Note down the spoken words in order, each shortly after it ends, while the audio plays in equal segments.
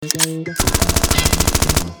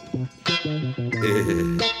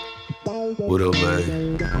What up,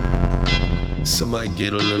 man? Somebody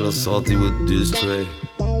get a little salty with this track.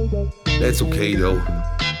 That's okay though.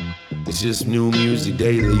 It's just new music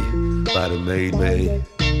daily by the Mandman.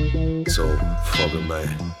 So fuck it,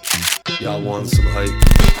 man. Y'all want some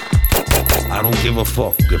hype? I don't give a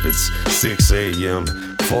fuck if it's 6 a.m.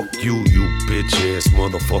 Fuck you, you bitch ass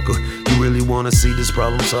motherfucker. You really wanna see this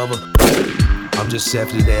problem solver? I'm just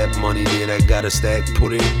after that money that I gotta stack.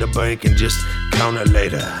 Put it in the bank and just count it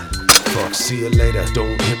later. Fuck, see you later.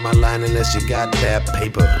 Don't hit my line unless you got that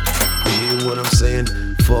paper. You hear what I'm saying?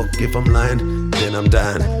 Fuck if I'm lying, then I'm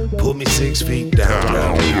dying. Put me 6 feet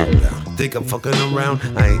down. Think I'm fucking around?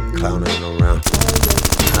 I ain't clowning around.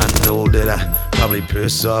 I know that I probably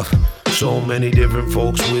piss off so many different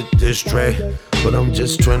folks with this track, but I'm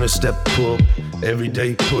just trying to step up every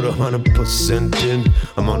day, put 100% in.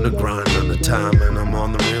 I'm on the grind, on the time, and I'm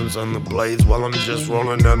on the rims, on the blades, while I'm just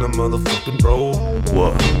rolling down the motherfucking road.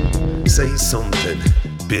 What? Say something,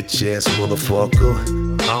 bitch ass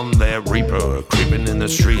motherfucker. I'm that reaper, creeping in the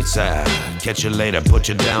streets. I catch you later, put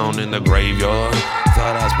you down in the graveyard.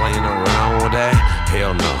 Thought I was playing around with that?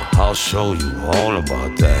 Hell no, I'll show you all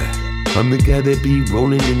about that. I'm the guy that be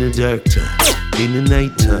rolling in the dark time, in the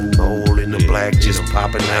nighttime, all in the black, just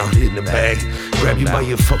popping out in the bag. Grab you by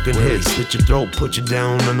your fucking head, slit your throat, put you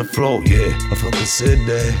down on the floor. Yeah, I fucking said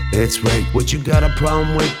that. That's right. What you got a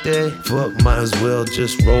problem with that? Fuck, might as well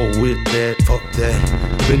just roll with that. Fuck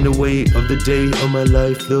that. Been the way of the day of my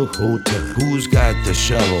life the whole time. Who's got the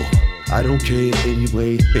shovel? I don't care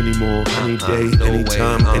anyway, anymore, any day,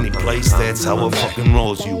 anytime, any place. That's how it fucking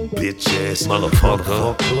rolls, you bitch ass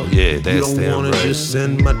motherfucker. Yeah, that's you don't wanna right. Just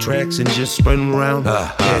send my tracks and just spread them around?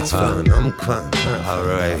 That's fine, I'm fine.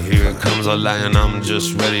 Alright, here comes a lion, I'm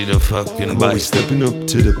just ready to fucking bite. Always stepping up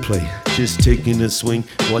to the plate, just taking a swing,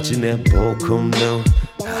 watching that ball come down.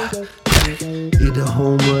 Hit a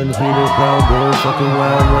home run, hit a crowd, go fucking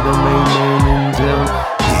wild with the main man in town.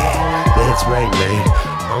 Yeah, that's right, man.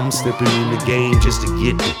 I'm stepping in the game just to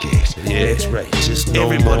get the cash. Yeah, that's right. Just no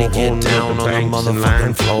everybody get down on the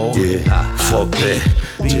motherfucking floor. Yeah, fuck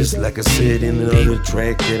that. Just like I said in the other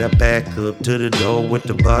track that I back up to the door with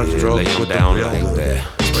the box truck. Lay them down like that.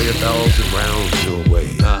 Spray 1,000 rounds your way.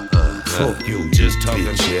 Fuck you, just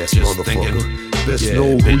talking shit, just thinking. Best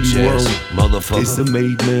know who you are, motherfucker. It's the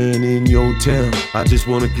made man in your town. I just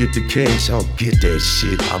wanna get the cash, I'll get that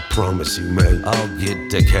shit. I promise you, man. I'll get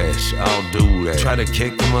the cash, I'll do that. Try to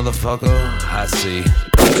kick the motherfucker, I see.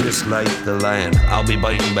 Just like the lion, I'll be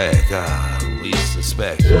biting back. We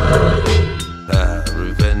suspect.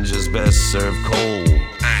 Revenge is best served cold.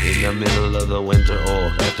 In the middle of the winter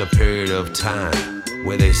or at the period of time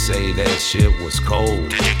where they say that shit was cold.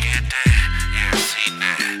 Did you get that? Yeah, I seen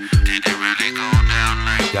that. Did it really go down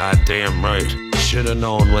like goddamn right? Should've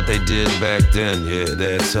known what they did back then. Yeah,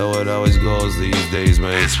 that's how it always goes these days,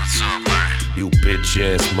 man. That's what's up, man. You bitch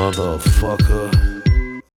ass motherfucker.